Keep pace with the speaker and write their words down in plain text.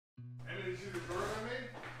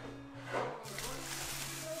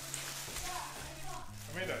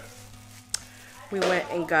we went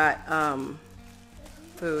and got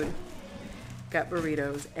food, got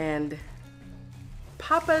burritos, and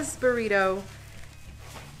Papa's burrito,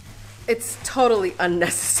 it's totally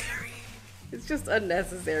unnecessary. It's just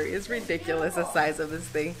unnecessary. It's ridiculous, the size of this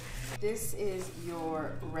thing. This is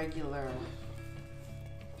your regular,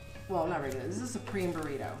 well, not regular, this is a supreme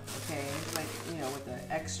burrito, okay? Like, you know, with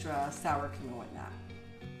the extra sour cream and whatnot.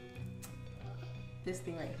 This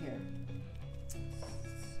thing right here,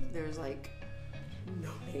 there's like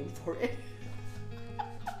no name for it.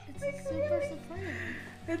 It's a super supreme.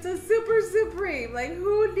 It's a super supreme. Like,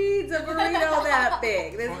 who needs a burrito that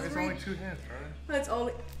big? This It's only 2 hands, right? It's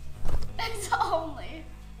only. It's only.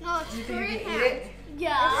 No, it's You think 3 you can hands. eat it?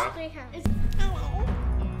 Yeah. It's 3 hands. It's,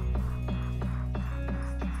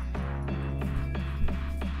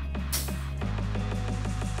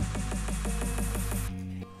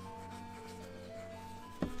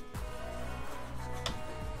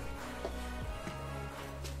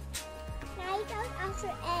 Now he goes after A.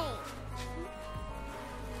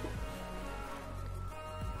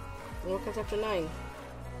 What comes after 9?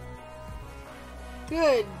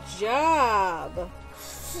 Good job.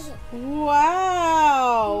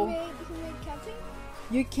 Wow. He made counting?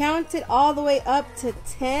 You counted all the way up to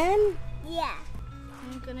 10? Yeah.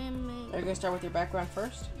 I'm gonna make. Are you going to start with your background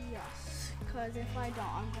first? Yes. Because if I don't,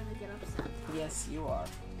 I'm gonna get upset. Yes, you are.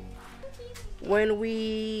 When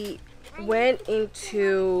we went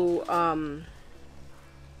into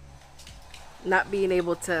not being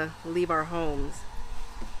able to leave our homes,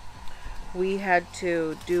 we had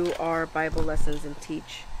to do our Bible lessons and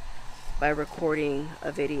teach by recording a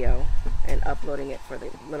video and uploading it for the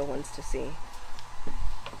little ones to see.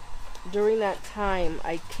 During that time,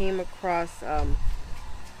 I came across a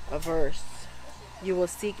verse. You will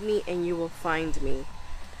seek me and you will find me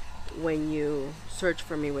when you search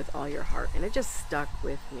for me with all your heart. And it just stuck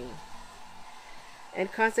with me.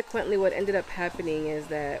 And consequently, what ended up happening is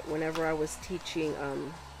that whenever I was teaching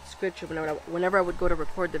scripture, whenever I would go to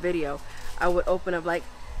record the video, I would open up like,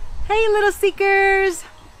 "Hey, little seekers,"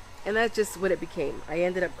 and that's just what it became. I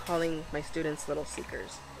ended up calling my students little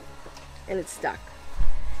seekers, and it stuck.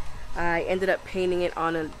 I ended up painting it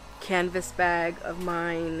on a canvas bag of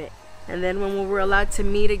mine, and then when we were allowed to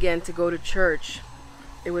meet again to go to church,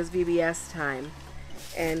 it was VBS time,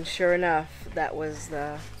 and sure enough, that was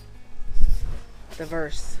the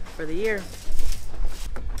verse for the year.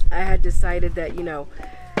 I had decided that, you know,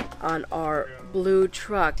 on our blue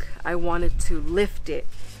truck, I wanted to lift it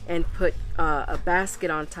and put a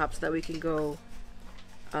basket on top so that we can go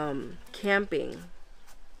camping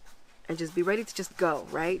and just be ready to just go,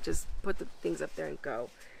 right? Just put the things up there and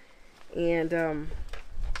go. And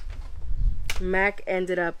Mac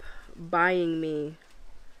ended up buying me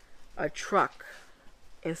a truck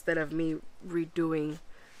instead of me redoing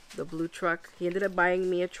the blue truck. He ended up buying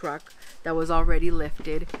me a truck that was already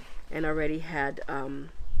lifted and already had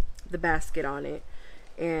the basket on it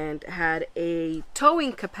and had a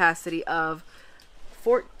towing capacity of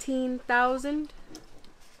 14,000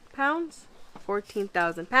 pounds.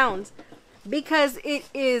 14,000 pounds, because it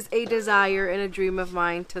is a desire and a dream of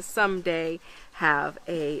mine to someday have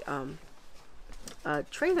a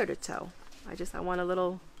trailer to tow. I want a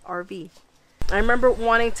little RV. I remember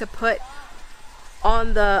wanting to put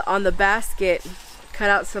on the basket, cut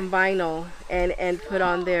out some vinyl and put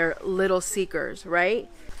on there little seekers, right?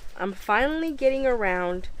 I'm finally getting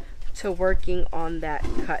around to working on that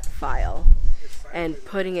cut file and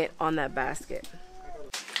putting it on that basket.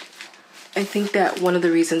 I think that one of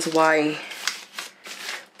the reasons why,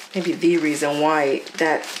 maybe the reason why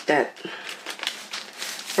that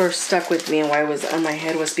first stuck with me and why it was on my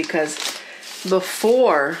head was because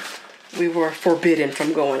before we were forbidden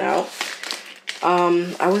from going out,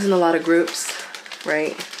 I was in a lot of groups,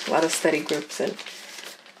 right? A lot of study groups and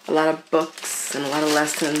a lot of books and a lot of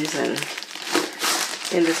lessons and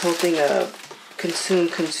in this whole thing of consume.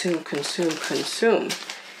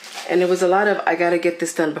 And it was a lot of, I gotta get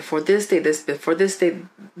this done before this day, this, before this day,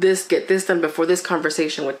 this, get this done before this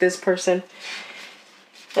conversation with this person.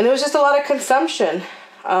 And there was just a lot of consumption.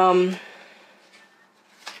 And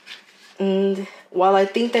while I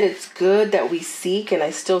think that it's good that we seek and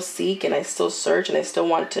I still search and I still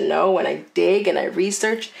want to know and I dig and I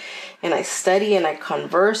research and I study and I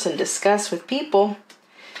converse and discuss with people,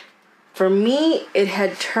 for me, it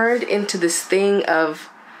had turned into this thing of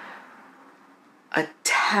a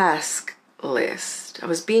task list. I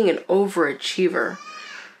was being an overachiever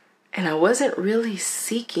and I wasn't really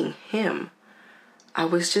seeking him. I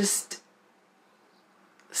was just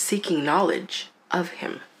seeking knowledge of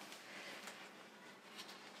him.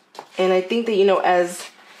 And I think that, you know, as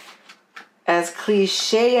as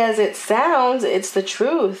cliche as it sounds, it's the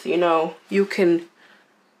truth. You know, you can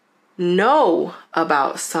know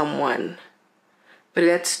about someone, but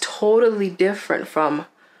that's totally different from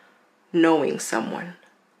knowing someone.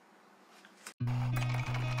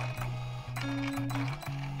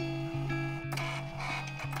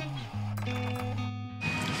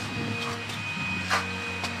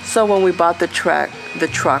 So when we bought the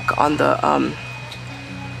truck on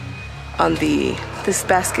this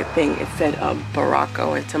basket thing, it said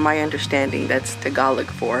Barako, and to my understanding, that's Tagalog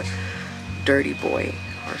for dirty boy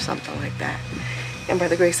or something like that. And by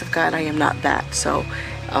the grace of God, I am not that. So,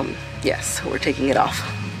 yes, we're taking it off.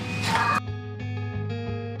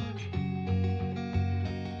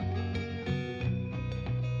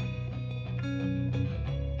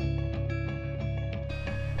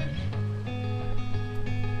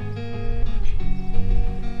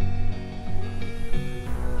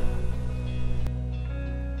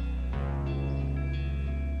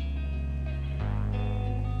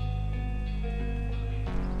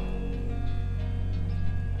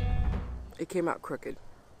 It came out crooked,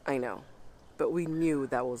 I know, but we knew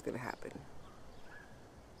that was going to happen.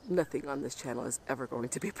 Nothing on this channel is ever going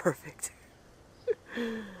to be perfect.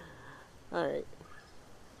 All right.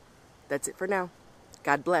 That's it for now.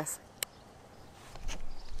 God bless.